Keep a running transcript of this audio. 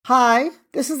Hi,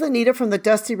 this is Anita from the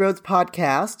Dusty Roads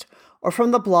podcast, or from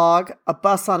the blog, A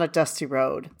Bus on a Dusty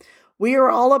Road. We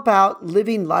are all about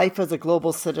living life as a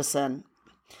global citizen.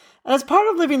 And as part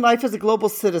of living life as a global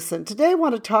citizen, today I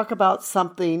want to talk about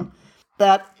something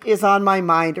that is on my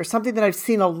mind, or something that I've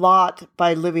seen a lot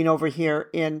by living over here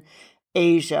in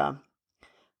Asia.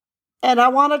 And I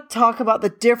want to talk about the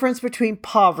difference between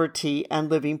poverty and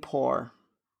living poor.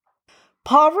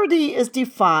 Poverty is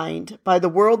defined by the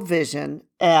World Vision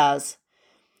as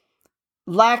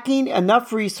lacking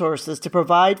enough resources to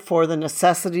provide for the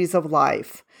necessities of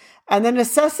life. And the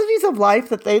necessities of life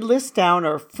that they list down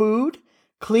are food,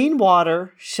 clean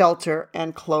water, shelter,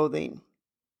 and clothing.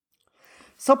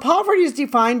 So poverty is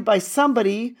defined by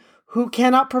somebody who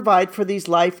cannot provide for these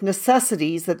life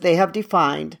necessities that they have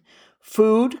defined: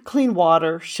 food, clean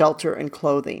water, shelter, and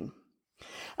clothing.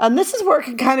 And this is where it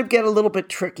can kind of get a little bit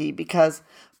tricky, because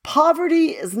poverty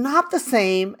is not the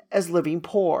same as living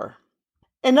poor.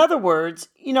 In other words,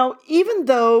 even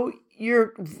though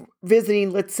you're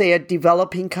visiting, let's say, a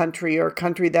developing country or a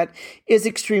country that is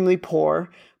extremely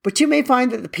poor, but you may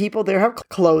find that the people there have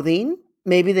clothing.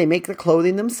 Maybe they make the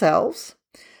clothing themselves.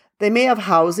 They may have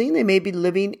housing. They may be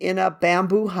living in a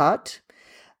bamboo hut.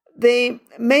 They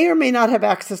may or may not have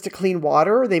access to clean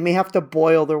water, or they may have to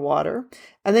boil their water,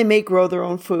 and they may grow their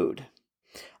own food.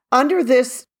 Under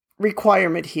this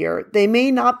requirement here, they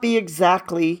may not be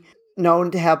exactly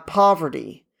known to have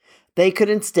poverty. They could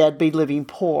instead be living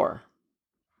poor.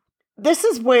 This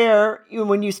is where,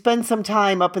 when you spend some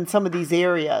time up in some of these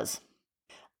areas,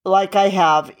 like I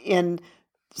have in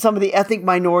some of the ethnic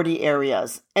minority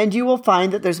areas, and you will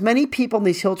find that there's many people in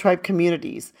these hill tribe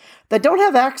communities that don't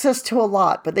have access to a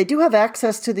lot, but they do have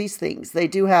access to these things. They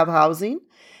do have housing.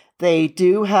 They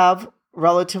do have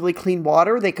relatively clean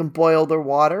water. They can boil their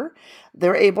water.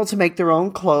 They're able to make their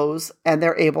own clothes, and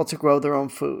they're able to grow their own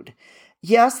food.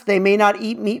 Yes, they may not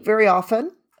eat meat very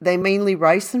often. They mainly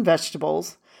rice and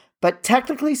vegetables, but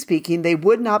technically speaking, they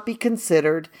would not be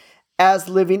considered as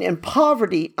living in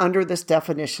poverty under this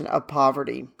definition of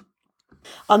poverty.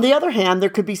 On the other hand, there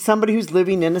could be somebody who's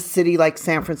living in a city like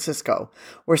San Francisco,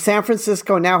 where San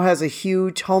Francisco now has a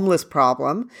huge homeless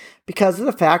problem because of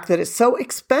the fact that it's so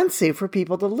expensive for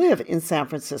people to live in San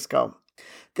Francisco.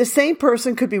 The same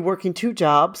person could be working 2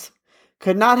 jobs,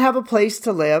 could not have a place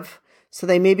to live, so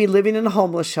they may be living in a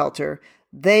homeless shelter.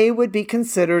 They would be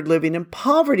considered living in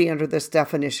poverty under this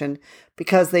definition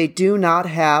because they do not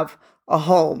have a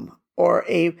home or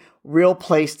a real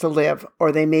place to live,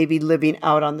 or they may be living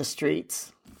out on the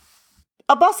streets.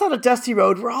 A Bus on a Dusty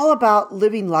Road, we're all about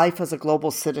living life as a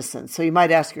global citizen. So you might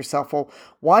ask yourself, well,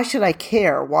 why should I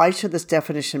care? Why should this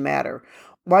definition matter?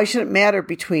 Why should it matter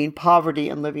between poverty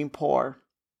and living poor?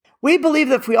 We believe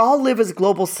that if we all live as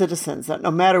global citizens, that no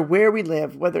matter where we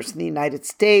live, whether it's in the United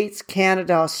States,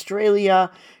 Canada, Australia,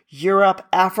 Europe,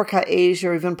 Africa, Asia,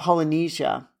 or even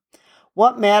Polynesia,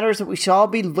 what matters is that we should all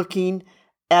be looking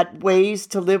at ways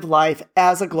to live life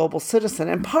as a global citizen.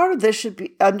 And part of this should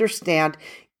be understand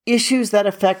issues that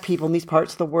affect people in these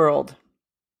parts of the world.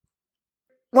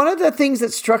 One of the things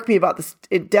that struck me about this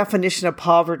definition of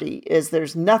poverty is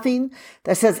there's nothing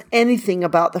that says anything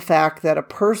about the fact that a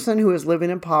person who is living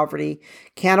in poverty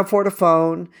can't afford a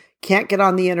phone, can't get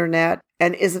on the internet,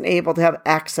 and isn't able to have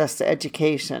access to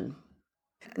education.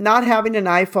 Not having an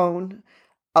iPhone,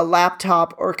 a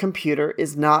laptop, or a computer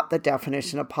is not the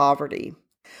definition of poverty.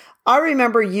 I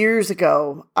remember years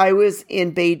ago, I was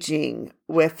in Beijing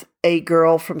with a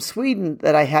girl from Sweden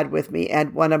that I had with me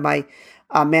and one of my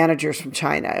managers from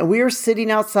China. And we were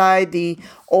sitting outside the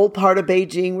old part of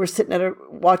Beijing. We're sitting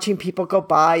watching people go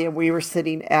by, and we were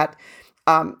sitting at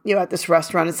this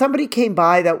restaurant, and somebody came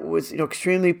by that was,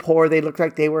 extremely poor. They looked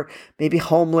like they were maybe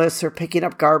homeless or picking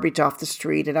up garbage off the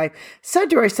street. And I said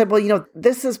to her, well,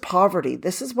 this is poverty.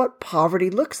 This is what poverty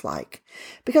looks like.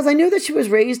 Because I knew that she was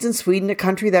raised in Sweden, a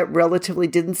country that relatively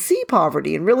didn't see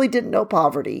poverty and really didn't know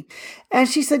poverty. And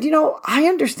she said, I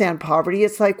understand poverty.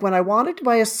 It's like when I wanted to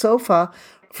buy a sofa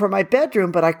for my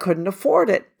bedroom, but I couldn't afford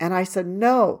it. And I said,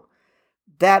 no,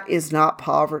 that is not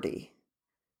poverty.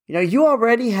 You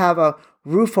already have a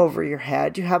roof over your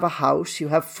head. You have a house. You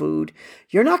have food.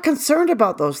 You're not concerned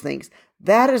about those things.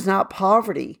 That is not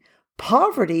poverty.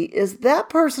 Poverty is that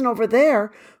person over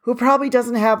there who probably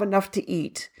doesn't have enough to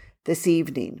eat this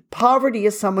evening. Poverty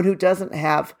is someone who doesn't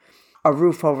have a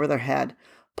roof over their head.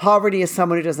 Poverty is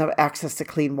someone who doesn't have access to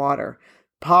clean water.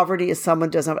 Poverty is someone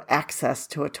who doesn't have access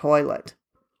to a toilet.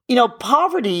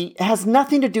 Poverty has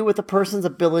nothing to do with a person's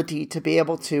ability to be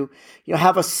able to,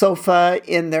 have a sofa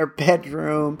in their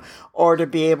bedroom, or to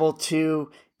be able to,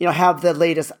 have the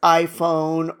latest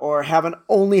iPhone or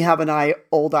only have an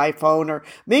old iPhone, or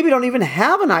maybe don't even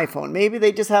have an iPhone. Maybe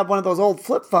they just have one of those old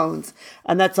flip phones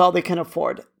and that's all they can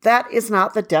afford. That is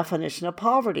not the definition of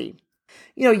poverty.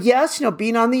 Yes,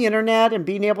 being on the internet and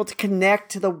being able to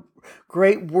connect to the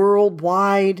great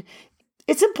worldwide,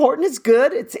 it's important. It's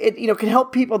good. It can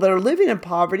help people that are living in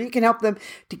poverty. It can help them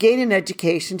to gain an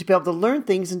education, to be able to learn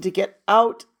things and to get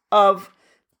out of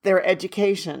their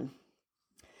education.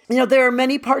 There are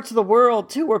many parts of the world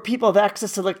too where people have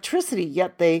access to electricity,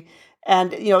 yet they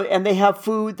have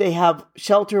food, they have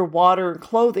shelter, water, and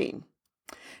clothing.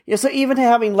 So even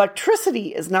having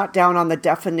electricity is not down on the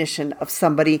definition of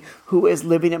somebody who is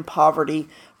living in poverty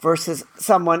versus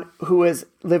someone who is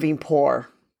living poor.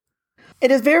 It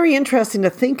is very interesting to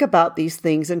think about these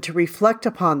things and to reflect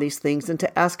upon these things and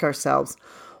to ask ourselves,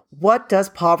 what does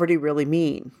poverty really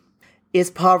mean? Is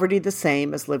poverty the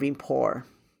same as living poor?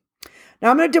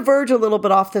 Now, I'm going to diverge a little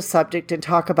bit off the subject and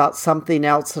talk about something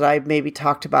else that I've maybe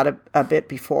talked about a bit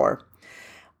before.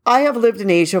 I have lived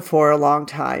in Asia for a long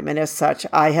time, and as such,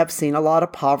 I have seen a lot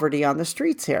of poverty on the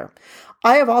streets here.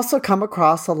 I have also come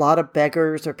across a lot of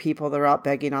beggars or people that are out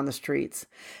begging on the streets.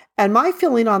 And my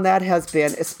feeling on that has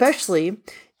been, especially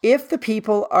if the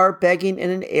people are begging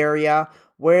in an area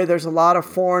where there's a lot of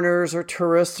foreigners or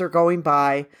tourists are going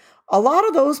by, a lot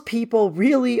of those people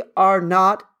really are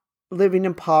not living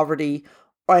in poverty,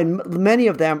 and many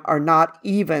of them are not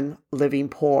even living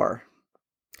poor.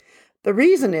 The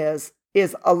reason is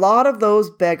a lot of those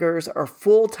beggars are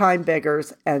full-time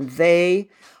beggars, and they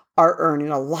are earning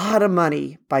a lot of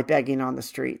money by begging on the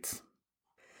streets.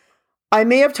 I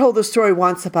may have told the story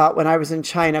once about when I was in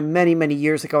China many, many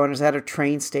years ago and I was at a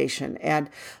train station, and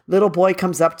little boy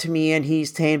comes up to me and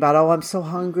he's saying about, "Oh, I'm so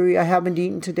hungry. I haven't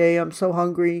eaten today. I'm so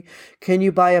hungry. Can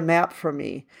you buy a map for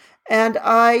me?" And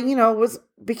I,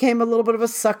 became a little bit of a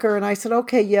sucker, and I said,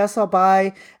 "Okay, yes, I'll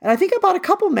buy." And I think I bought a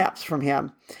couple maps from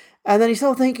him. And then he said,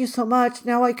 "Oh, thank you so much.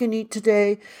 Now I can eat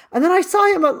today." And then I saw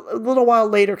him a little while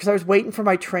later because I was waiting for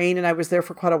my train and I was there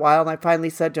for quite a while. And I finally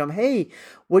said to him, "Hey,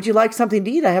 would you like something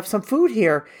to eat? I have some food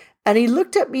here." And he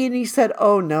looked at me and he said,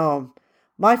 "Oh no,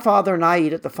 my father and I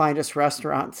eat at the finest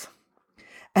restaurants."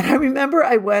 And I remember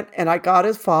I went and I got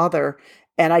his father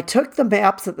and I took the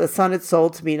maps that the son had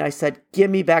sold to me and I said, "Give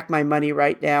me back my money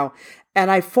right now." And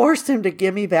I forced him to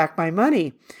give me back my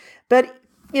money. But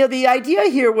the idea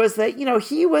here was that,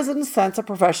 he was in a sense a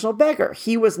professional beggar.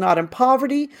 He was not in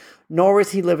poverty, nor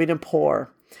was he living in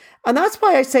poor. And that's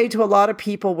why I say to a lot of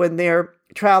people when they're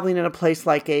traveling in a place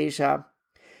like Asia,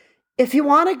 if you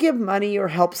want to give money or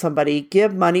help somebody,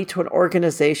 give money to an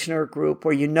organization or a group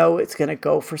where you know it's going to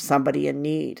go for somebody in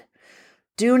need.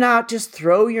 Do not just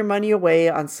throw your money away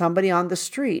on somebody on the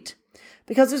street,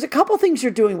 because there's a couple things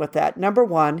you're doing with that. Number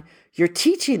one, you're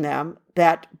teaching them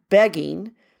that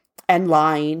begging and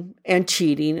lying and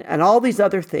cheating and all these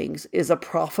other things is a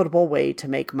profitable way to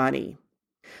make money.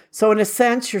 So in a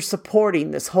sense, you're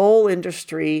supporting this whole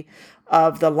industry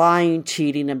of the lying,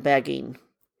 cheating, and begging.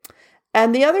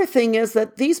 And the other thing is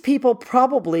that these people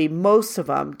probably, most of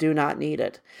them, do not need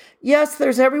it. Yes,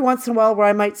 there's every once in a while where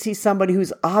I might see somebody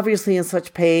who's obviously in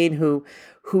such pain, who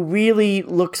really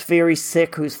looks very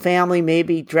sick, whose family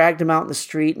maybe dragged them out in the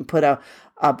street and put a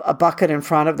bucket in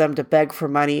front of them to beg for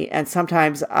money. And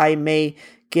sometimes I may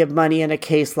give money in a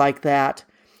case like that.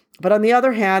 But on the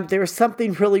other hand, there's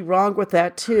something really wrong with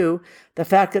that too. The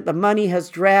fact that the money has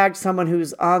dragged someone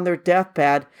who's on their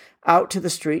deathbed out to the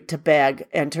street to beg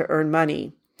and to earn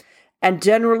money. And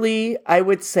generally, I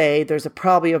would say there's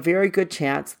probably a very good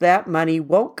chance that money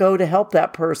won't go to help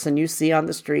that person you see on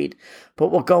the street, but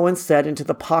will go instead into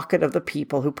the pocket of the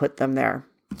people who put them there.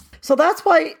 So that's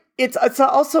why it's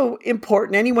also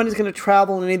important, anyone who's going to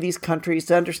travel in any of these countries,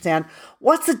 to understand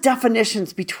what's the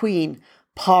definitions between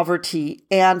poverty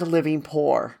and living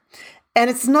poor. And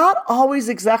it's not always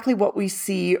exactly what we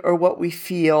see or what we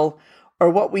feel or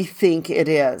what we think it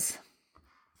is.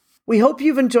 We hope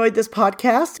you've enjoyed this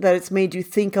podcast, that it's made you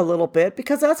think a little bit,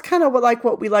 because that's kind of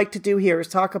what we like to do here, is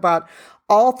talk about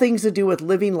all things to do with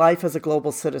living life as a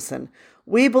global citizen.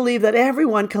 We believe that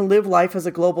everyone can live life as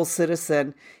a global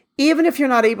citizen. Even if you're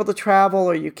not able to travel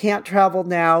or you can't travel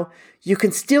now, you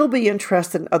can still be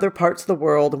interested in other parts of the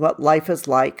world and what life is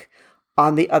like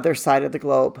on the other side of the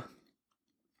globe.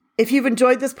 If you've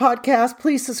enjoyed this podcast,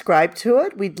 please subscribe to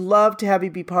it. We'd love to have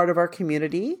you be part of our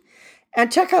community. And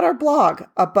check out our blog,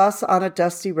 A Bus on a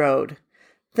Dusty Road.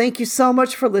 Thank you so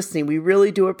much for listening. We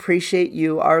really do appreciate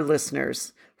you, our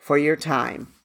listeners, for your time.